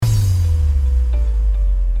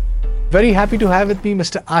Very happy to have with me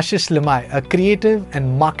Mr. Ashish Limai, a creative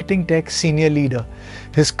and marketing tech senior leader.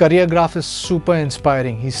 His career graph is super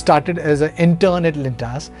inspiring. He started as an intern at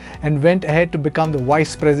Lintas and went ahead to become the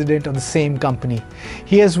vice president of the same company.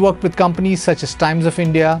 He has worked with companies such as Times of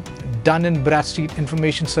India, Dun & Bradstreet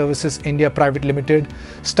Information Services India Private Limited,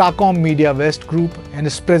 Starcom Media West Group, and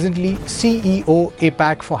is presently CEO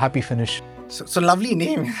APAC for Happy Finish. So lovely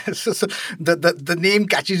name. So the name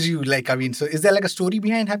catches you. So is there like a story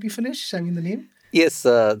behind Happy Finish? The name? Yes,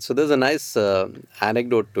 so there's a nice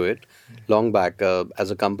anecdote to it. Long back,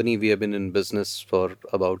 as a company, we have been in business for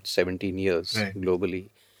about 17 years globally,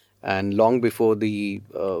 and long before the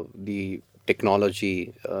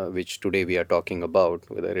technology which today we are talking about,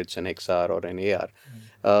 whether it's an XR or an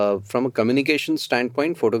AR. From a communication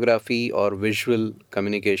standpoint, photography or visual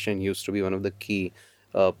communication used to be one of the key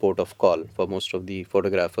port of call for most of the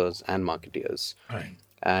photographers and marketeers. Right.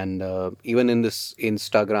 And even in this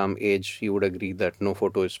Instagram age, you would agree that no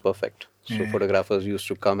photo is perfect. So photographers used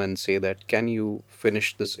to come and say that, can you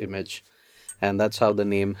finish this image? And that's how the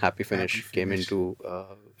name Happy Finish came into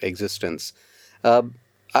existence.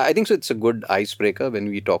 I think so. It's a good icebreaker when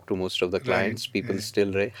we talk to most of the clients. People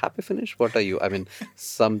still say, Happy Finish? What are you?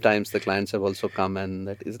 Sometimes the clients have also come and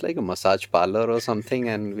that is like a massage parlor or something.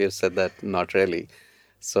 And we've said that not really.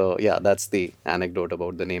 So yeah, that's the anecdote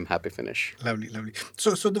about the name Happy Finish. Lovely.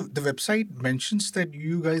 So the website mentions that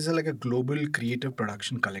you guys are like a global creative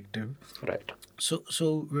production collective. Right. So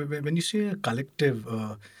when you say a collective,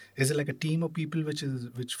 is it like a team of people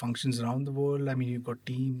which functions around the world? You've got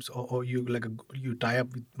teams, or you you tie up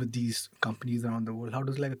with these companies around the world. How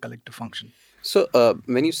does like a collective function? So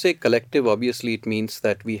when you say collective, obviously it means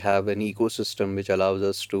that we have an ecosystem which allows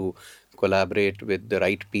us to collaborate with the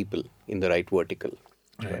right people in the right vertical.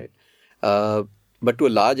 Right. But to a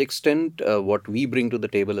large extent, what we bring to the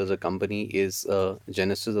table as a company is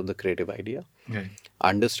genesis of the creative idea. Right.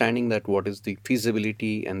 Understanding that what is the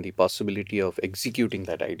feasibility and the possibility of executing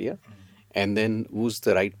that idea, and then who's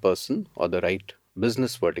the right person or the right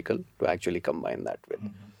business vertical to actually combine that with.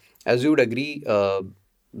 As you would agree,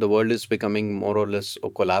 the world is becoming more or less a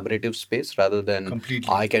collaborative space rather than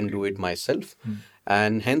I can do it myself.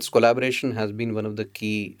 And hence collaboration has been one of the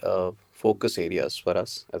key focus areas for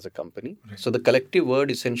us as a company. Right. So the collective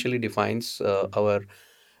word essentially defines our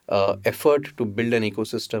effort to build an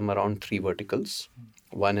ecosystem around three verticals.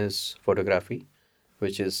 One is photography,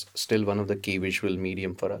 which is still one of the key visual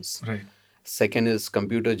medium for us. Right. Second is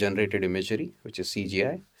computer generated imagery, which is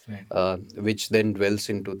CGI, which then dwells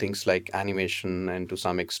into things like animation and to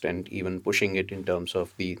some extent even pushing it in terms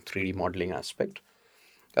of the 3D modeling aspect.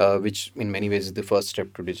 Which in many ways is the first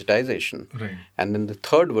step to digitization. Right. And then the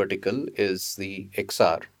third vertical is the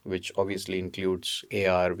XR, which obviously includes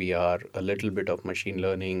AR, VR, a little bit of machine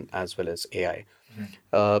learning, as well as AI.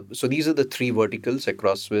 Right. So these are the three verticals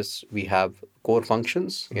across which we have core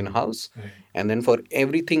functions in-house. Right. And then for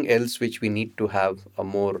everything else which we need to have a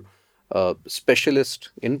more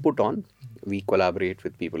specialist input on, we collaborate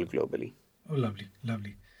with people globally. Oh,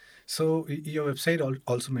 lovely. So your website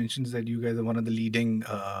also mentions that you guys are one of the leading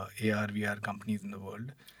AR, VR companies in the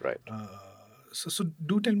world. Right. So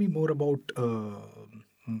do tell me more about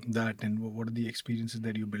that and what are the experiences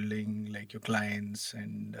that you're building, like your clients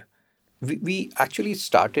and... We actually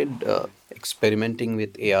started experimenting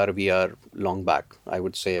with AR, VR long back, I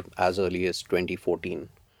would say as early as 2014,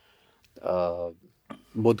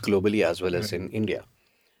 both globally as well as in India.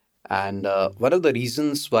 And one of the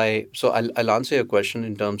reasons why, so I'll answer your question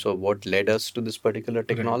in terms of what led us to this particular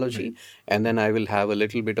technology, and then I will have a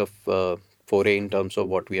little bit of foray in terms of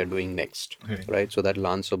what we are doing next, right? So that'll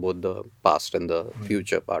answer both the past and the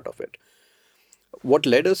future part of it. What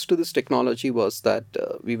led us to this technology was that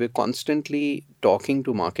we were constantly talking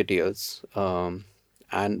to marketeers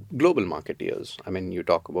and global marketeers. You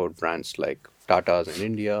talk about brands like Tata's in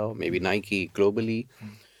India, maybe Nike globally,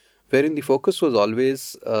 wherein the focus was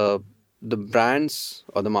always the brands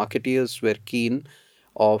or the marketeers were keen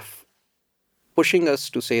of pushing us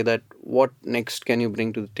to say that what next can you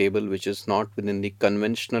bring to the table which is not within the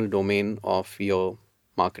conventional domain of your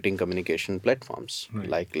marketing communication platforms,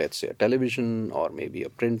 like let's say a television or maybe a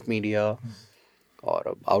print media or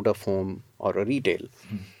a out of home or a retail.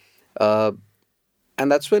 And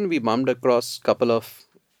that's when we bumped across a couple of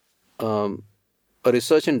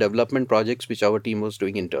research and development projects which our team was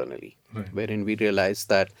doing internally, wherein we realized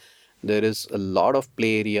that there is a lot of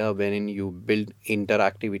play area wherein you build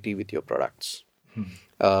interactivity with your products.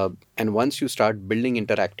 And once you start building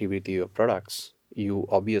interactivity with your products, you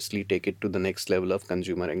obviously take it to the next level of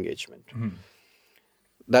consumer engagement.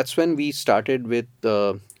 That's when we started with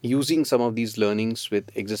using some of these learnings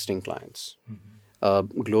with existing clients.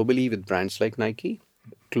 globally with brands like Nike,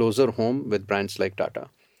 closer home with brands like Tata.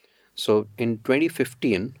 So in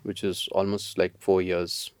 2015, which is almost like 4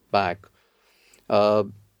 years back, uh,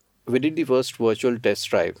 we did the first virtual test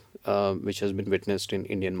drive, which has been witnessed in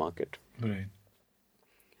Indian market. Right.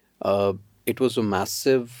 It was a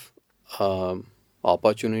massive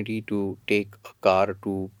opportunity to take a car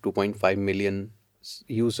to 2.5 million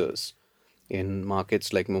users in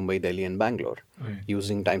markets like Mumbai, Delhi, and Bangalore, Right.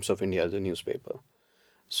 using Times of India as a newspaper.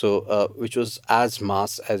 So, which was as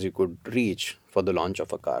mass as you could reach for the launch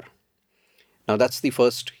of a car. Now, that's the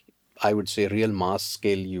first, I would say, real mass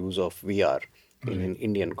scale use of VR in an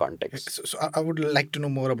Indian context. So I would like to know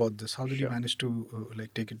more about this. How did you manage to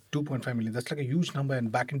like take it 2.5 million? That's like a huge number,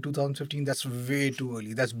 and back in 2015, that's way too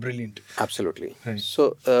early. That's brilliant. Absolutely. Right.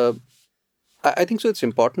 So, I think so. It's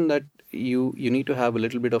important that you need to have a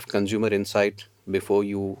little bit of consumer insight before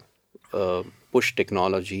you push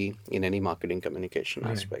technology in any marketing communication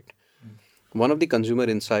aspect. One of the consumer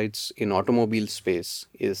insights in automobile space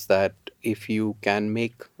is that if you can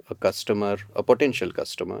make a customer, a potential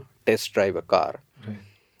customer, test drive a car, Right.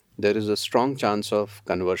 there is a strong chance of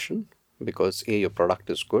conversion because A, your product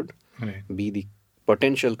is good, Right. B, the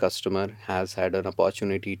potential customer has had an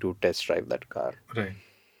opportunity to test drive that car. Right.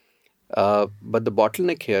 But the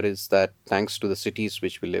bottleneck here is that thanks to the cities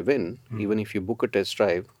which we live in, even if you book a test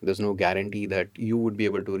drive, there's no guarantee that you would be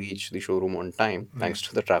able to reach the showroom on time thanks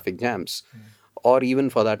to the traffic jams. Or even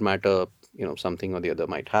for that matter, something or the other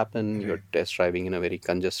might happen. You're test driving in a very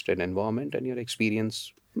congested environment and your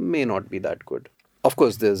experience may not be that good. Of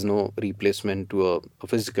course, there's no replacement to a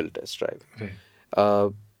physical test drive.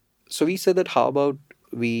 Right. So we said that how about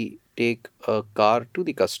we take a car to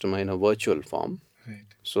the customer in a virtual form, Right.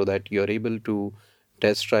 so that you're able to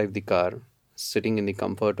test drive the car sitting in the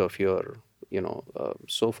comfort of your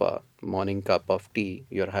sofa, morning cup of tea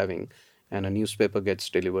you're having, and a newspaper gets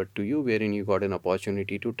delivered to you wherein you got an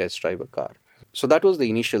opportunity to test drive a car. So that was the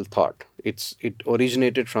initial thought. It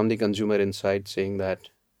originated from the consumer insight saying that,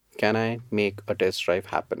 can I make a test drive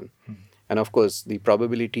happen? And of course, the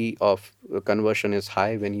probability of conversion is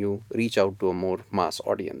high when you reach out to a more mass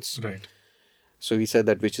audience. Right. So we said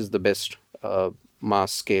that which is the best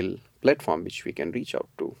mass scale platform which we can reach out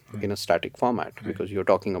to in a static format, because you're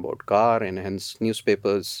talking about car, and hence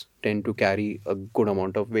newspapers tend to carry a good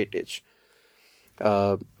amount of weightage.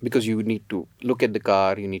 Because you need to look at the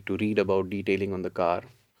car, you need to read about detailing on the car.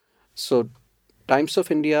 So Times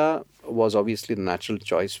of India was obviously the natural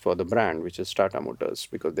choice for the brand, which is Tata Motors,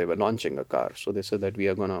 because they were launching a car. So they said that we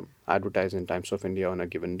are going to advertise in Times of India on a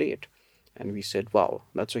given date. And we said, wow,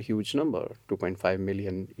 that's a huge number, 2.5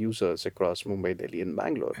 million users across Mumbai, Delhi, and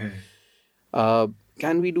Bangalore.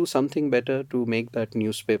 Can we do something better to make that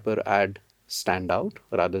newspaper ad stand out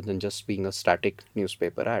rather than just being a static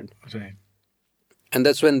newspaper ad? Right. And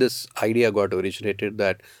that's when this idea got originated,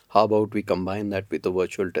 that how about we combine that with a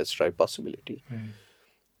virtual test drive possibility.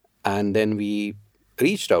 And then we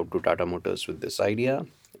reached out to Tata Motors with this idea.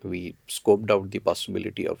 We scoped out the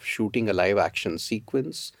possibility of shooting a live action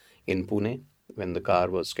sequence in Pune when the car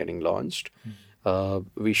was getting launched.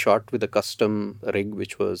 We shot with a custom rig,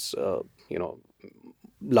 which was,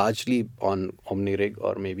 largely on Omni rig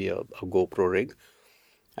or maybe a GoPro rig.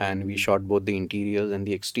 And we shot both the interiors and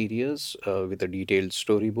the exteriors with a detailed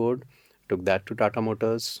storyboard. Took that to Tata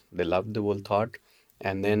Motors. They loved the whole thought.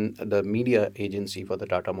 And then the media agency for the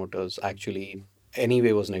Tata Motors actually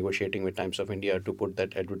anyway was negotiating with Times of India to put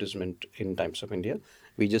that advertisement in Times of India.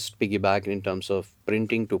 We just piggybacked in terms of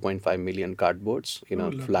printing 2.5 million cardboards in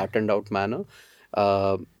a flattened out manner.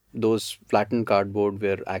 Those flattened cardboard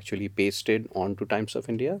were actually pasted onto Times of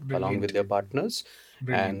India along with their partners.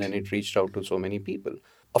 And then it reached out to so many people.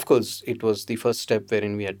 Of course, it was the first step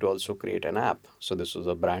wherein we had to also create an app. So this was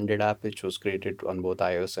a branded app which was created on both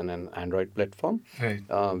iOS and an Android platform,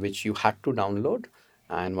 which you had to download.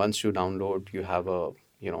 And once you download, you have an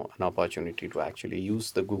opportunity to actually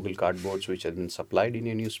use the Google Cardboards which have been supplied in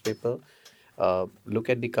your newspaper. Look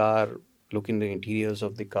at the car, look in the interiors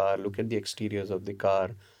of the car, look at the exteriors of the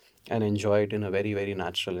car, and enjoy it in a very, very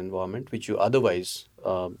natural environment, which you otherwise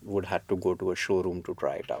would have to go to a showroom to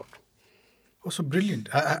try it out. Oh, so brilliant.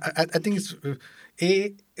 I think it's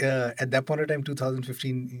at that point of time,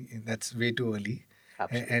 2015, that's way too early.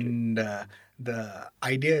 Absolutely. And the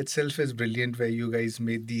idea itself is brilliant, where you guys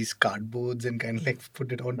made these cardboards and kind of like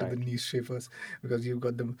put it onto the newspapers because you've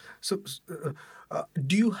got them. So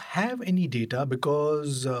do you have any data?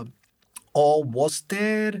 Because or was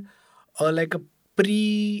there like a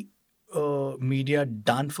pre media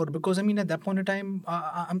done for? Because I mean, at that point in time,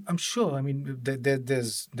 I'm sure. I mean,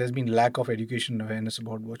 there's been lack of education and awareness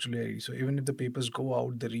about virtual reality. So even if the papers go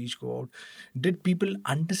out, the reach go out, did people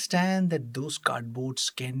understand that those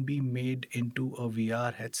cardboards can be made into a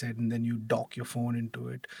VR headset and then you dock your phone into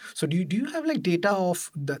it? So do you have like data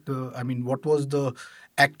of that? I mean, what was the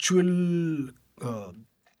actual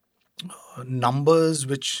numbers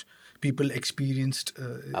which people experienced?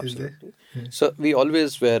 Is there? Absolutely. So we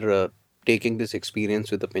always were taking this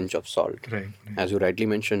experience with a pinch of salt. Right. As you rightly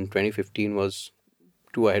mentioned, 2015 was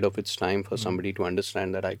too ahead of its time for somebody to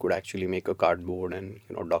understand that I could actually make a cardboard and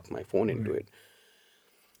dock my phone into it.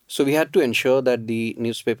 So we had to ensure that the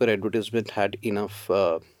newspaper advertisement had enough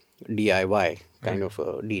DIY kind of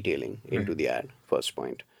detailing into the ad. First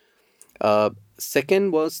point.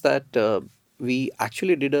 Second was that we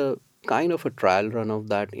actually did a kind of a trial run of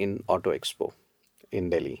that in Auto Expo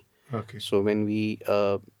in Delhi. Okay. So when we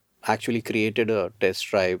actually created a test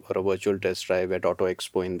drive or a virtual test drive at Auto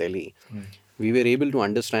Expo in Delhi, we were able to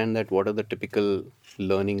understand that what are the typical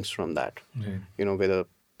learnings from that. Whether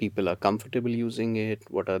people are comfortable using it,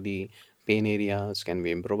 what are the pain areas, can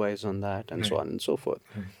we improvise on that, and so on and so forth.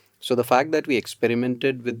 So the fact that we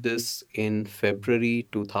experimented with this in February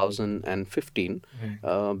 2015,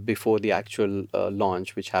 before the actual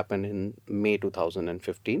launch, which happened in May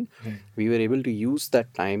 2015, we were able to use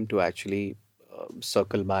that time to actually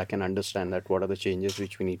circle back and understand that what are the changes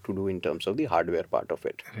which we need to do in terms of the hardware part of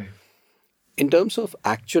it. In terms of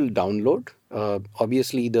actual download,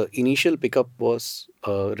 obviously the initial pickup was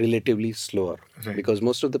relatively slower because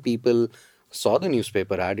most of the people saw the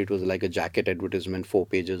newspaper ad. It was like a jacket advertisement, 4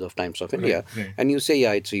 pages of Times of India. And you say,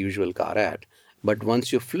 yeah, it's a usual car ad. But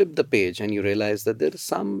once you flip the page and you realize that there is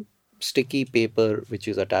some sticky paper which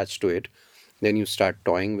is attached to it, then you start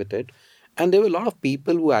toying with it. And there were a lot of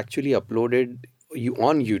people who actually uploaded you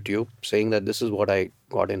on YouTube saying that this is what I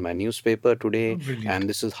got in my newspaper today and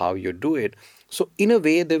this is how you do it. So in a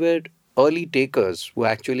way, there were early takers who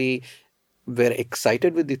actually were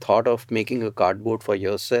excited with the thought of making a cardboard for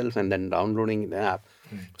yourself and then downloading the app.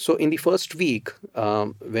 So in the first week,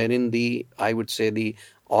 wherein I would say the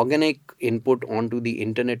organic input onto the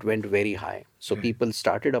internet went very high. So people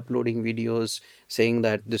started uploading videos saying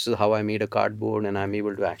that this is how I made a cardboard and I'm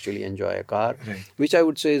able to actually enjoy a car, which I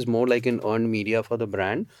would say is more like an earned media for the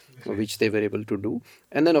brand, which they were able to do.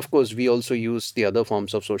 And then, of course, we also used the other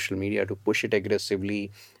forms of social media to push it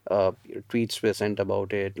aggressively. Tweets were sent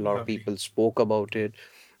about it. A lot of people spoke about it.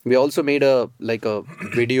 We also made a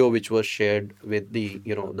video which was shared with the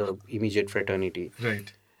immediate fraternity.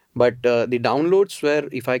 But the downloads were,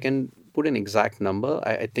 if I can put an exact number,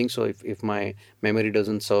 I think so, if my memory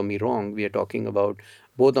doesn't serve me wrong, we are talking about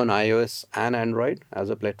both on iOS and Android as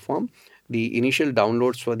a platform. The initial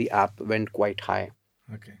downloads for the app went quite high.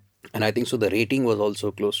 And I think so the rating was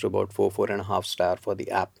also close to about 4.5 star for the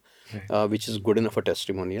app, which is good enough for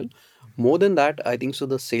testimonial. More than that, I think so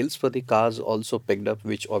the sales for the cars also picked up,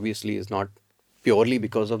 which obviously is not purely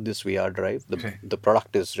because of this VR drive. The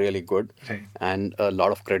product is really good and a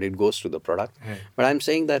lot of credit goes to the product. But I'm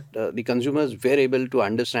saying that the consumers were able to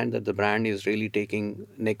understand that the brand is really taking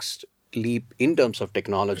next leap in terms of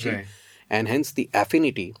technology. And hence the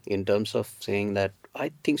affinity in terms of saying that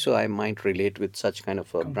I think so I might relate with such kind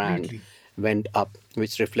of a brand went up,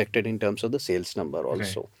 which reflected in terms of the sales number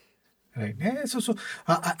also. Yeah, so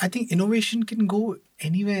I think innovation can go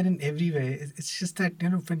anywhere and everywhere. It's just that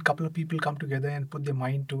when a couple of people come together and put their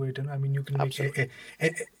mind to it, I mean, you can make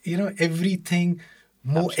everything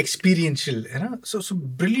more experiential. So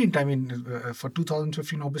brilliant. I mean, for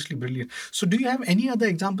 2015, obviously brilliant. So do you have any other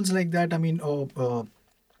examples like that? I mean, or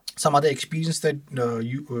some other experience that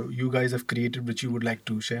you guys have created which you would like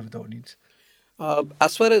to share with the audience?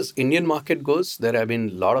 As far as Indian market goes, there have been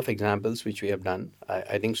a lot of examples which we have done.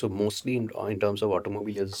 I think so mostly in terms of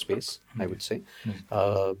automobile as a space, I would say.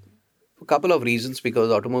 A couple of reasons,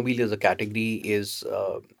 because automobile as a category is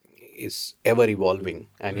ever evolving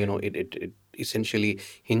and it essentially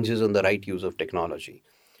hinges on the right use of technology.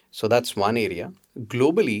 So that's one area.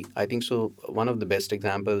 Globally, I think so one of the best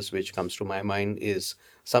examples which comes to my mind is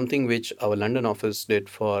something which our London office did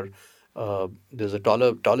for there's a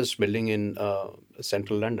tallest building in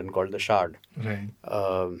central London called the Shard.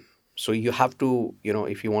 So you have to,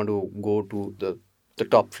 if you want to go to the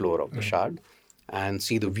top floor of the Shard and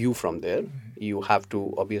see the view from there, you have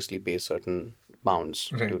to obviously pay certain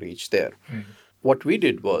pounds to reach there. What we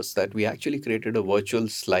did was that we actually created a virtual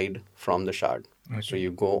slide from the Shard. So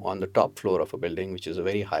you go on the top floor of a building, which is a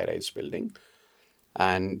very high-rise building,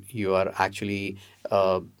 and you are actually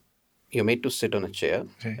you're made to sit on a chair,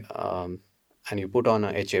 and you put on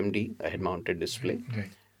a HMD, a head-mounted display,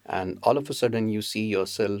 and all of a sudden you see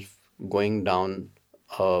yourself going down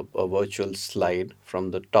a virtual slide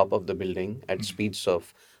from the top of the building at speeds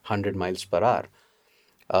of 100 miles per hour,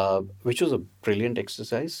 which was a brilliant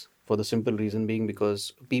exercise for the simple reason being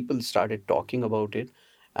because people started talking about it.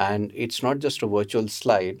 And it's not just a virtual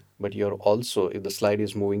slide, but you're also, if the slide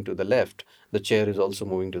is moving to the left, the chair is also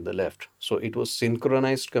moving to the left. So it was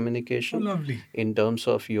synchronized Oh, communication lovely. in terms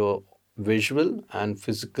of your visual and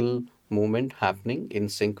physical movement happening in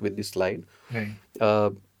sync with the slide.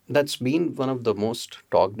 Right. That's been one of the most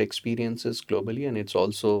talked experiences globally, and it's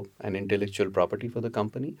also an intellectual property for the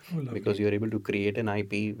company Oh, lovely. because you're able to create an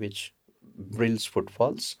IP which builds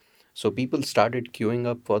footfalls. So people started queuing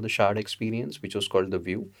up for the Shard experience, which was called the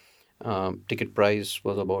View. Ticket price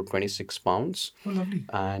was about £26, Oh, lovely.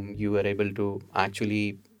 and you were able to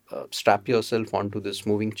actually strap yourself onto this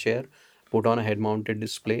moving chair, put on a head-mounted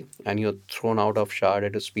display, and you're thrown out of Shard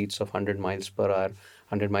at a speeds of 100 miles per hour.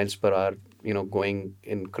 100 miles per hour, going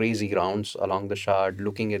in crazy rounds along the Shard,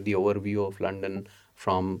 looking at the overview of London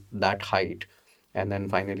from that height. And then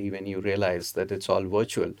finally, when you realize that it's all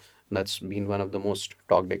virtual, that's been one of the most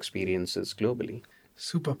talked experiences globally.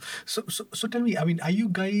 Super. So tell me, I mean, are you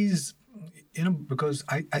guys, because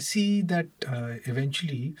I see that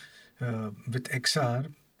eventually with XR,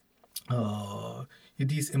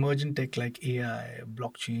 these emergent tech like AI,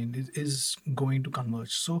 blockchain is going to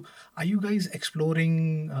converge. So are you guys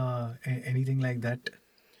exploring anything like that?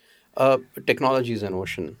 Technology is an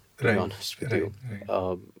ocean, to be Right, honest with right, you.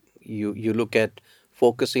 right. You look at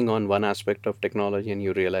focusing on one aspect of technology and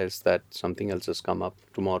you realize that something else has come up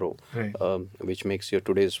tomorrow, Right. which makes your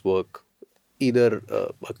today's work either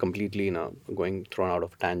completely going thrown out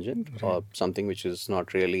of tangent or something which is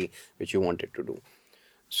not really which you wanted to do.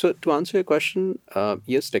 So to answer your question,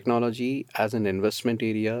 yes, technology as an investment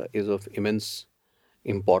area is of immense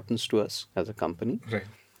importance to us as a company.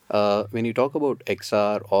 Right. When you talk about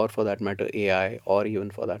XR or for that matter AI or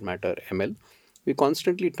even for that matter ML, we're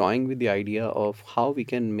constantly toying with the idea of how we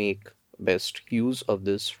can make best use of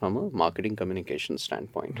this from a marketing communication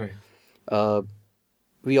standpoint. Right.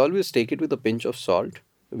 We always take it with a pinch of salt.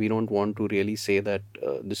 We don't want to really say that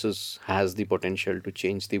has the potential to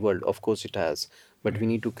change the world. Of course it has, but we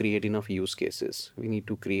need to create enough use cases. We need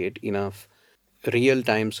to create enough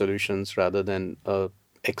real-time solutions rather than a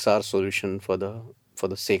XR solution for the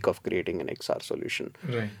sake of creating an XR solution.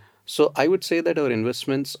 Right. So I would say that our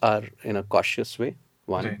investments are in a cautious way.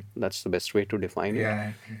 One, Right. that's the best way to define it.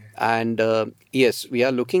 Yeah. And yes, we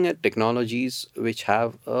are looking at technologies which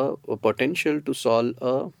have a potential to solve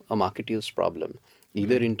a marketeer's problem,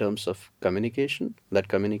 either in terms of communication. That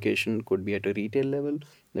communication could be at a retail level.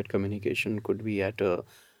 That communication could be at a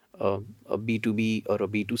B2B or a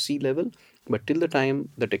B2C level. But till the time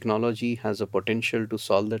the technology has a potential to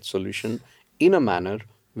solve that solution in a manner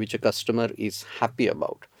which a customer is happy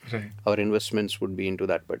about, Right. our investments would be into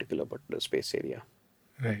that particular space area.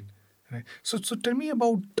 Right. Right. So tell me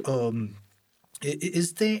about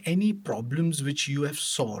is there any problems which you have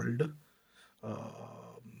solved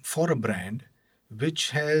for a brand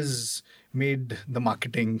which has made the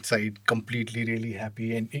marketing side completely really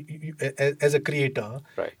happy and as a creator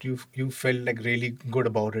Right. you felt like really good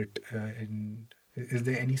about it and is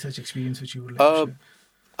there any such experience which you would like to share?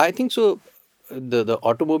 I think so. The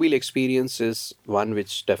automobile experience is one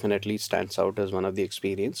which definitely stands out as one of the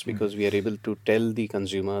experience because we are able to tell the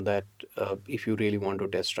consumer that if you really want to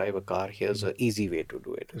test drive a car, here's an easy way to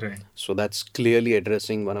do it. Right. So that's clearly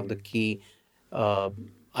addressing one of the key,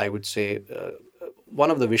 I would say,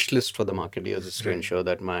 one of the wish list for the marketeers is to ensure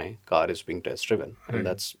that my car is being test driven, and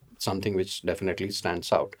that's something which definitely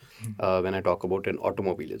stands out when I talk about an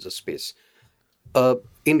automobile as a space.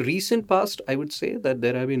 In recent past, I would say that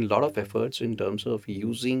there have been a lot of efforts in terms of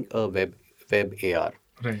using a web AR.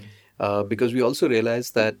 Right. Because we also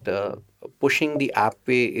realize that pushing the app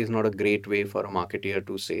way is not a great way for a marketeer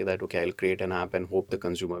to say that, okay, I'll create an app and hope the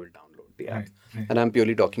consumer will download the app. Right. And I'm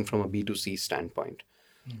purely talking from a B2C standpoint.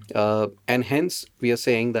 And hence, we are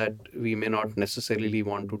saying that we may not necessarily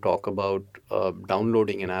want to talk about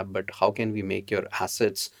downloading an app, but how can we make your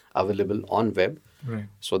assets available on web? Right.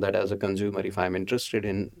 So that as a consumer, if I'm interested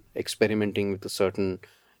in experimenting with a certain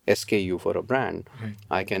SKU for a brand,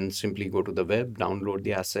 I can simply go to the web, download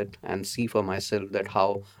the asset, and see for myself that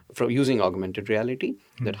how, from using augmented reality,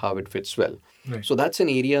 that how it fits well. Right. So that's an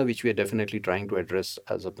area which we are definitely trying to address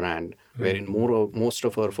as a brand, wherein most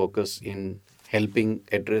of our focus in helping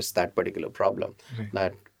address that particular problem.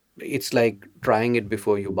 That it's like trying it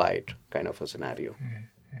before you buy it, kind of a scenario.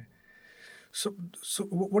 So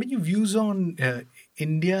what are your views on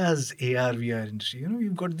India's AR VR industry.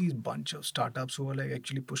 You've got these bunch of startups who are like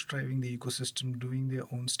actually push driving the ecosystem, doing their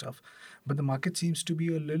own stuff, but the market seems to be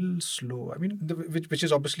a little slow. I mean, which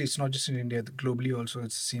is obviously it's not just in India. Globally also,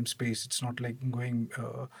 it's the same space. It's not like going.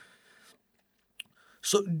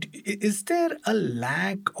 So, is there a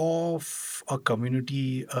lack of a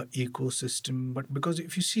community ecosystem? But because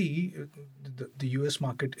if you see, the US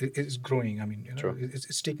market is growing. I mean, Sure.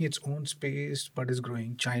 it's taking its own space, but is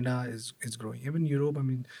growing. China is growing. Even Europe. I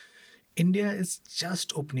mean, India is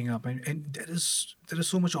just opening up, and there is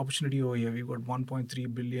so much opportunity over here. We've got 1.3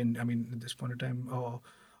 billion. I mean, at this point in time,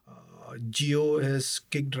 Geo has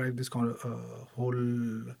kick drive this whole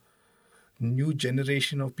new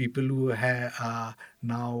generation of people who are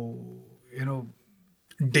now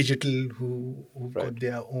digital, who Right. got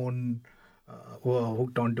their own who are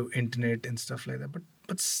hooked onto internet and stuff like that. But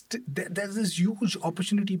there's this huge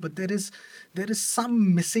opportunity, but there is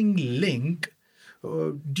some missing link.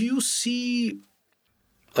 Do you see?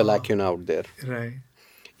 A lacuna out there. Right.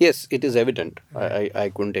 Yes, it is evident.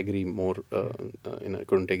 I couldn't agree more. I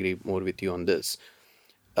couldn't agree more with you on this.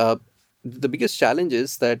 The biggest challenge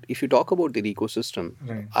is that if you talk about the ecosystem,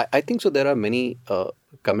 Right. I think so. There are many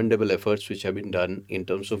commendable efforts which have been done in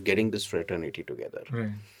terms of getting this fraternity together.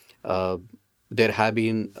 Right. There have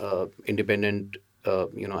been independent,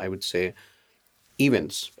 I would say,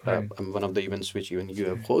 events. Right. One of the events which even you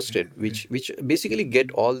have hosted, which basically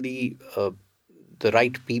get all the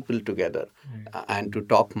right people together and to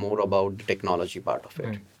talk more about the technology part of it.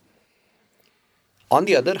 Right. On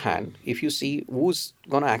the other hand, if you see who's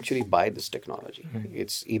going to actually buy this technology,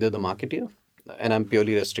 it's either the marketer, and I'm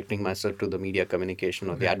purely restricting myself to the media communication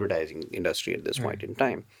or the advertising industry at this point in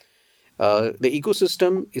time. The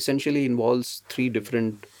ecosystem essentially involves three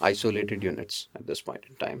different isolated units at this point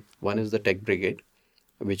in time. One is the tech brigade,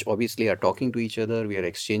 which obviously are talking to each other. We are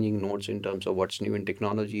exchanging notes in terms of what's new in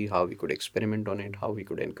technology, how we could experiment on it, how we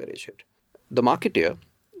could encourage it. The marketer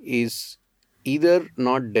is either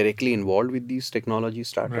not directly involved with these technology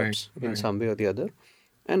startups in some way or the other,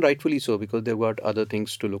 and rightfully so, because they've got other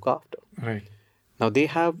things to look after. Right. Now they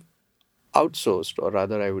have outsourced, or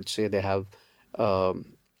rather I would say they have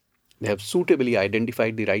suitably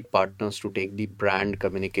identified the right partners to take the brand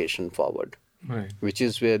communication forward, Right. which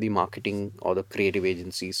is where the marketing or the creative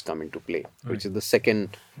agencies come into play, which is the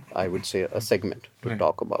second, I would say, a segment to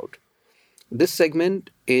talk about. This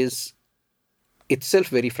segment is itself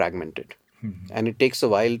very fragmented, and it takes a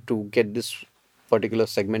while to get this particular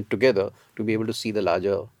segment together to be able to see the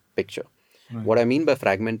larger picture. What I mean by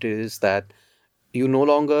fragmented is that you no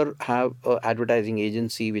longer have an advertising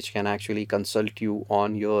agency which can actually consult you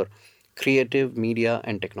on your creative media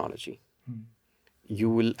and technology. You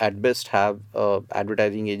will at best have an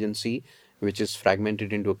advertising agency which is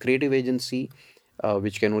fragmented into a creative agency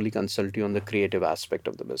which can only consult you on the creative aspect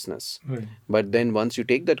of the business. Right. But then once you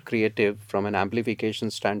take that creative from an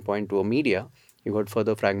amplification standpoint to a media, you got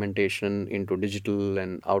further fragmentation into digital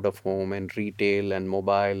and out of home and retail and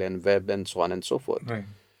mobile and web and so on and so forth. Right.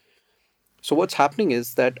 So what's happening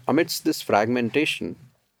is that amidst this fragmentation,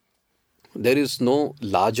 there is no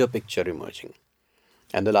larger picture emerging.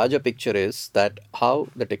 And the larger picture is that how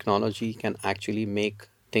the technology can actually make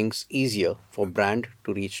things easier for brand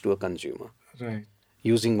to reach to a consumer Right.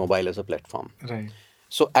 using mobile as a platform. Right.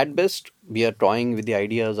 So at best, we are toying with the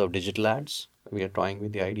ideas of digital ads. We are toying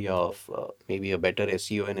with the idea of maybe a better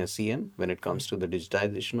SEO and SEM when it comes to the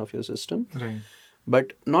digitization of your system. Right.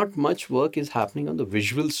 But not much work is happening on the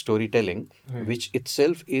visual storytelling, which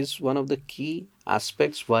itself is one of the key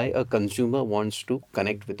aspects why a consumer wants to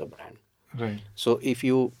connect with a brand. Right. So if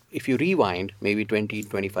you rewind maybe 20,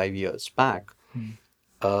 25 years back,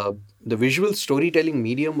 the visual storytelling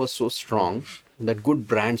medium was so strong that good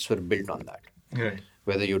brands were built on that. Right.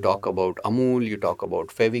 Whether you talk about Amul, you talk about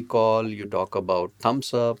Fevicol, you talk about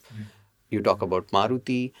Thumbs Up, you talk about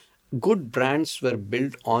Maruti, good brands were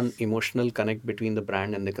built on emotional connect between the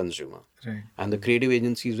brand and the consumer. Right. And the creative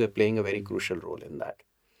agencies were playing a very crucial role in that.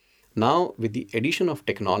 Now, with the addition of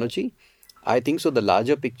technology, I think so the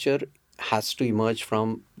larger picture has to emerge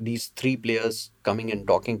from these three players coming and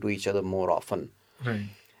talking to each other more often. Right.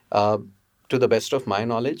 To the best of my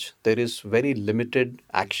knowledge, there is very limited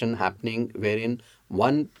action happening wherein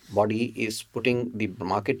one body is putting the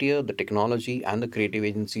marketeer, the technology, and the creative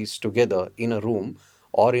agencies together in a room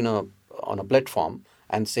or on a platform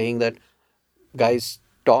and saying that, guys,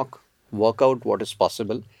 talk, work out what is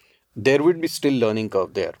possible. There would be still learning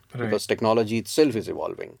curve there because technology itself is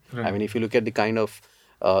evolving. I mean, if you look at the kind of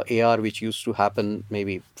AR which used to happen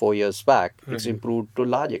maybe 4 years back, it's improved to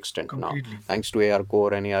a large extent now, thanks to AR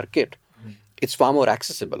Core and AR Kit. It's far more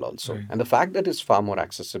accessible also. And the fact that it's far more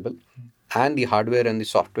accessible and the hardware and the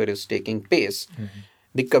software is taking pace,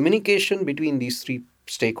 the communication between these three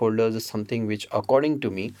stakeholders is something which, according to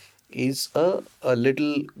me, is a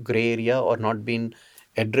little gray area or not been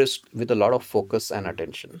addressed with a lot of focus and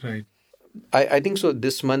attention. Right. I think so.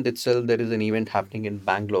 This month itself, there is an event happening in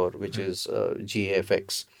Bangalore, which is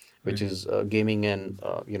GAFX, which is gaming and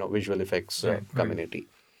visual effects community.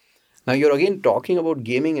 Now you're again talking about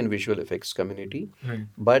gaming and visual effects community,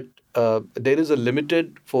 but there is a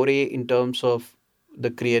limited foray in terms of the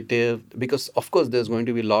creative, because of course there's going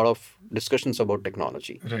to be a lot of discussions about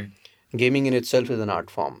technology. Right. Gaming in itself is an art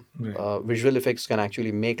form. Right. Visual effects can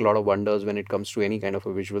actually make a lot of wonders when it comes to any kind of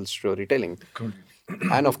a visual storytelling. Cool.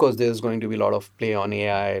 And of course, there's going to be a lot of play on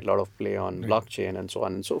AI, a lot of play on blockchain, and so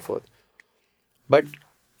on and so forth. But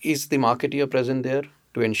is the marketeer present there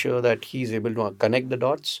to ensure that he's able to connect the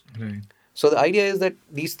dots? Right. So the idea is that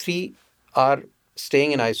these three are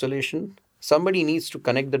staying in isolation. Somebody needs to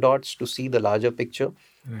connect the dots to see the larger picture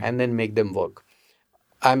and then make them work.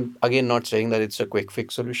 I'm again not saying that it's a quick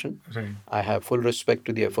fix solution. Right. I have full respect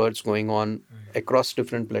to the efforts going on across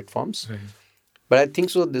different platforms. Right. But I think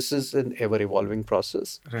so this is an ever-evolving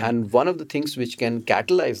process. Right. And one of the things which can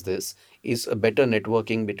catalyze this is a better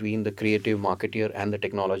networking between the creative marketeer and the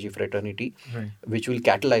technology fraternity, which will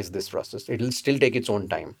catalyze this process. It will still take its own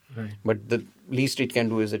time. Right. But the least it can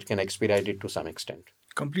do is it can expedite it to some extent.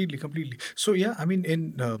 Completely. So yeah, I mean,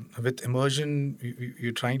 in with immersion,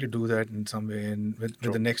 you're trying to do that in some way, and with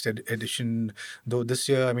the next edition. Though this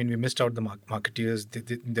year, I mean, we missed out the marketeers.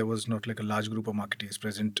 There was not like a large group of marketeers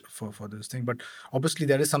present for this thing. But obviously,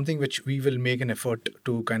 that is something which we will make an effort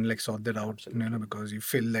to kind of like sort that out. Because you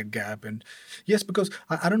fill that gap, and yes, because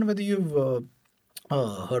I don't know whether you've.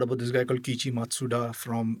 Heard about this guy called Kiichi Matsuda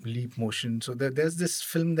from Leap Motion. So there's this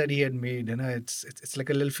film that he had made. It's like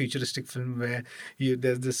a little futuristic film where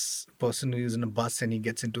there's this person who is in a bus and he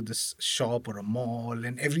gets into this shop or a mall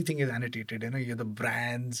and everything is annotated. You're the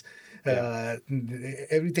brands,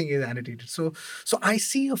 everything is annotated. So I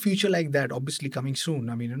see a future like that obviously coming soon.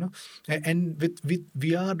 I mean, and with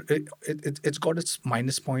VR, it's got its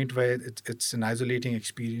minus point where it's an isolating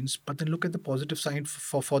experience. But then look at the positive side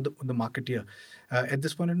for the marketeer. At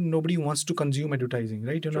this point, nobody wants to consume advertising,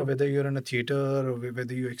 right? Whether you're in a theater or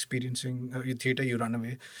whether you're experiencing your theater, you run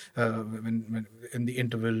away when in the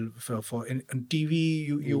interval. On TV,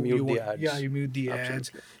 you mute the ads. Yeah, you mute the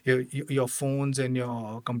ads. Your phones and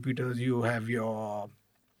your computers, you have your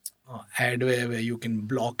adware where you can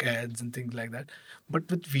block ads and things like that. But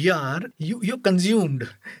with VR, you're consumed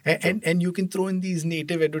and you can throw in these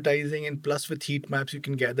native advertising, and plus with heat maps you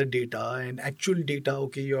can gather data and actual data.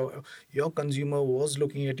 Okay, your consumer was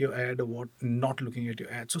looking at your ad or what not looking at your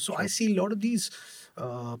ad. So I see a lot of these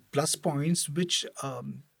plus points which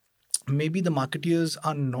maybe the marketeers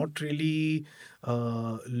are not really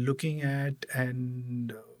looking at,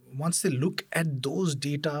 and once they look at those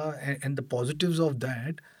data and the positives of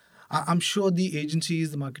that, I'm sure the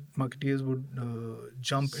agencies, the marketeers would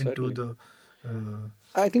jump Certainly. into the...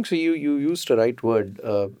 I think so. You used the right word.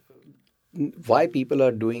 Why people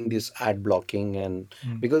are doing this ad blocking, and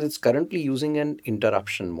because it's currently using an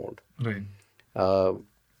interruption mode. Right.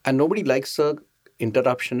 And nobody likes a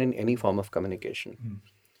interruption in any form of communication.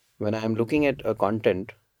 When I'm looking at a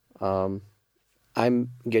content, I'm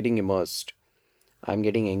getting immersed. I'm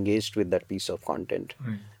getting engaged with that piece of content.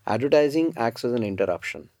 Advertising acts as an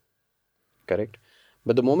interruption. Correct?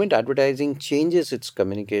 But the moment advertising changes its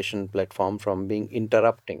communication platform from being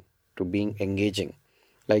interrupting to being engaging,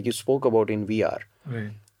 like you spoke about in VR,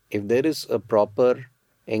 Right. if there is a proper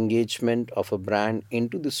engagement of a brand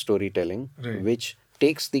into the storytelling, Right. which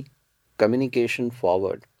takes the communication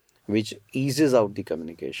forward, which eases out the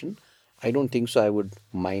communication, I don't think so I would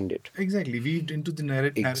mind it. Exactly. Weaved into the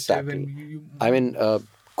narrative. Exactly. And you I mean,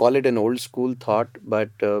 call it an old school thought, but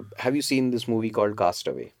have you seen this movie called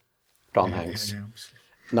Castaway? Tom Hanks. Yeah.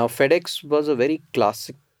 Now, FedEx was a very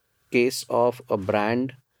classic case of a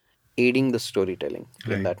brand aiding the storytelling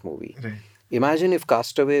in Right. that movie. Right. Imagine if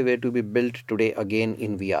Castaway were to be built today again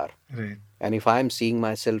in VR. Right. And if I'm seeing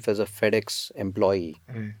myself as a FedEx employee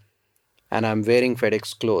Right. and I'm wearing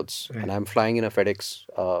FedEx clothes Right. and I'm flying in a FedEx,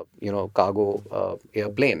 cargo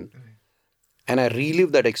airplane, and I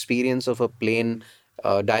relive that experience of a plane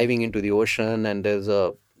diving into the ocean, and there's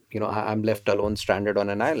I'm left alone, stranded on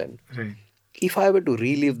an island. Right. If I were to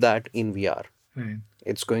relive that in VR, Right.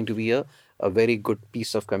 it's going to be a very good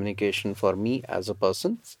piece of communication for me as a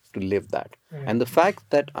person to live that. And the fact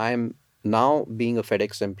that I'm now being a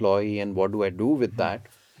FedEx employee and what do I do with that,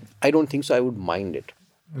 I don't think so I would mind it.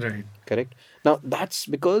 Right. Correct? Now, that's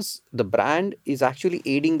because the brand is actually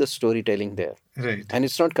aiding the storytelling there. Right. And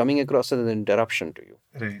it's not coming across as an interruption to you.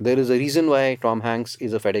 Right. There is a reason why Tom Hanks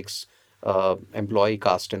is a FedEx employee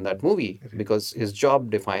cast in that movie, because his job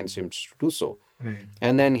defines him to do so. Right.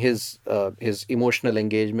 And then his emotional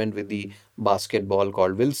engagement with the basketball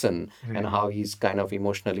called Wilson, and how he's kind of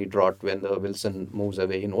emotionally distraught when the Wilson moves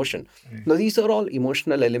away in ocean. Now, these are all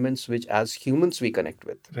emotional elements which as humans we connect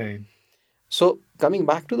with. Right. So coming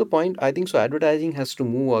back to the point, I think so advertising has to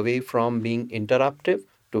move away from being interruptive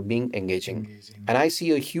to being engaging. And I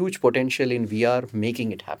see a huge potential in VR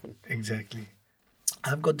making it happen. Exactly.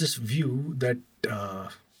 I've got this view that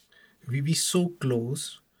we be so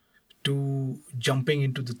close to jumping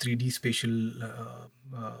into the 3D spatial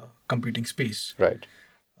computing space. Right.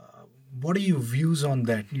 What are your views on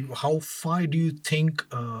that? How far do you think?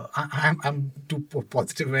 I'm too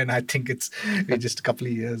positive, and I think we're just a couple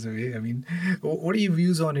of years away. I mean, what are your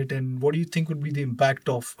views on it, and what do you think would be the impact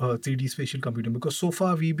of 3D spatial computing? Because so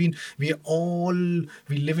far we live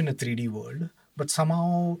in a 3D world, but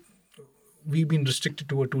somehow we've been restricted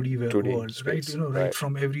to a 2D world, space, right? Right right.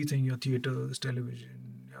 from everything, your theaters,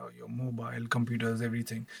 television, your mobile, computers,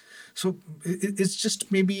 everything. So it's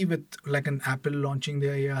just maybe with like an Apple launching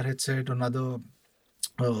their AR headset, another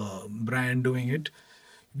brand doing it,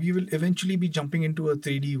 we will eventually be jumping into a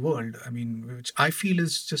 3D world. I mean, which I feel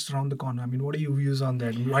is just around the corner. I mean, what are your views on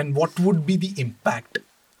that? And what would be the impact?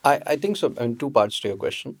 I think so. And two parts to your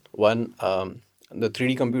question. One, the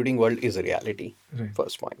 3D computing world is a reality. Right.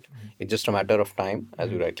 First point. It's just a matter of time, as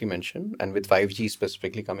you rightly mentioned. And with 5G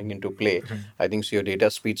specifically coming into play, I think so your data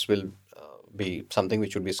speeds will be something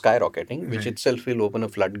which would be skyrocketing, which itself will open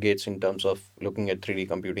up floodgates in terms of looking at 3D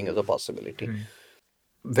computing as a possibility.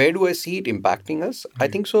 Where do I see it impacting us? I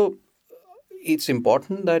think so. It's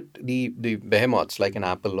important that the behemoths like an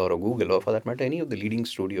Apple or a Google, or for that matter, any of the leading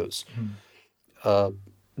studios,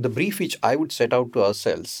 the brief which I would set out to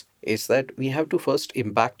ourselves is that we have to first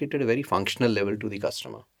impact it at a very functional level to the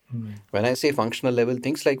customer. When I say functional level,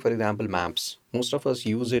 things like, for example, maps. Most of us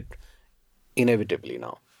use it inevitably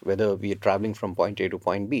now. Whether we are traveling from point A to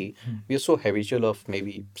point B, we are so habitual of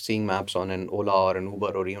maybe seeing maps on an Ola or an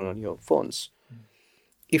Uber or even on your phones.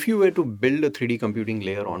 If you were to build a 3D computing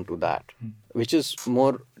layer onto that, which is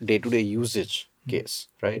more day-to-day usage case,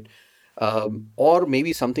 right? Or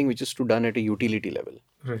maybe something which is to done at a utility level.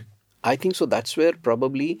 Right. I think so that's where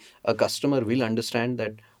probably a customer will understand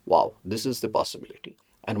that, wow, this is the possibility.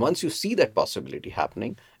 And once you see that possibility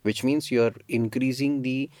happening, which means you're increasing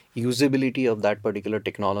the usability of that particular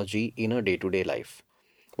technology in a day-to-day life.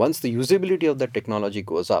 Once the usability of that technology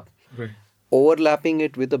goes up, overlapping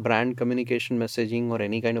it with a brand communication messaging or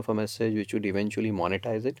any kind of a message which would eventually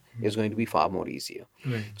monetize it is going to be far more easier.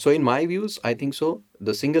 So in my views, I think so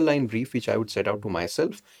the single line brief which I would set out to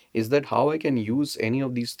myself is that how I can use any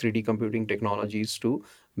of these 3D computing technologies to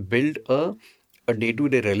build a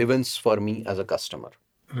day-to-day relevance for me as a customer.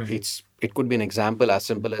 It could be an example as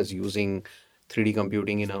simple as using 3D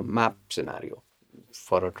computing in a map scenario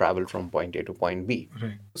for a travel from point A to point B.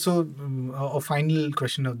 Right. So, a final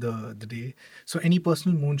question of the day. So, any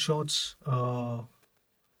personal moonshots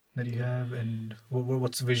that you have, and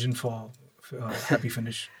what's the vision for Happy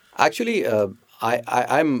Finish? Actually,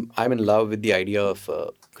 I'm in love with the idea of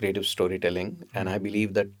creative storytelling, and I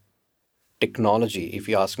believe that technology, if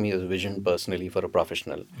you ask me as a vision personally for a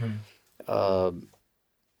professional,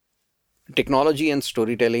 technology and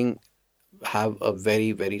storytelling have a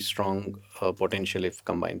very, very strong potential if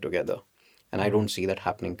combined together. And I don't see that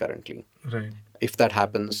happening currently. Right. If that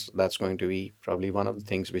happens, that's going to be probably one of the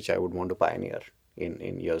things which I would want to pioneer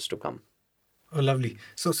in years to come. Oh, lovely.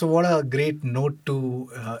 So what a great note to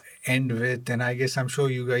end with. And I guess I'm sure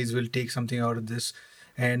you guys will take something out of this.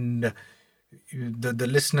 And the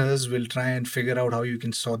listeners will try and figure out how you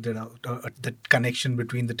can sort that out, that connection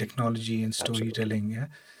between the technology and storytelling. Yeah.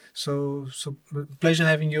 So pleasure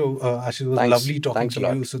having you, Ashil. It was lovely talking to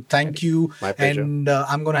you. So thank you. My pleasure. And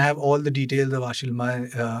I'm going to have all the details of Ashil Mai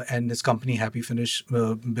and his company Happy Finish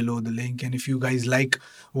below the link. And if you guys like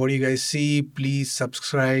what you guys see, please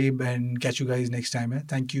subscribe and catch you guys next time.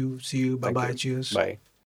 Thank you. See you. Bye-bye. Cheers. Bye.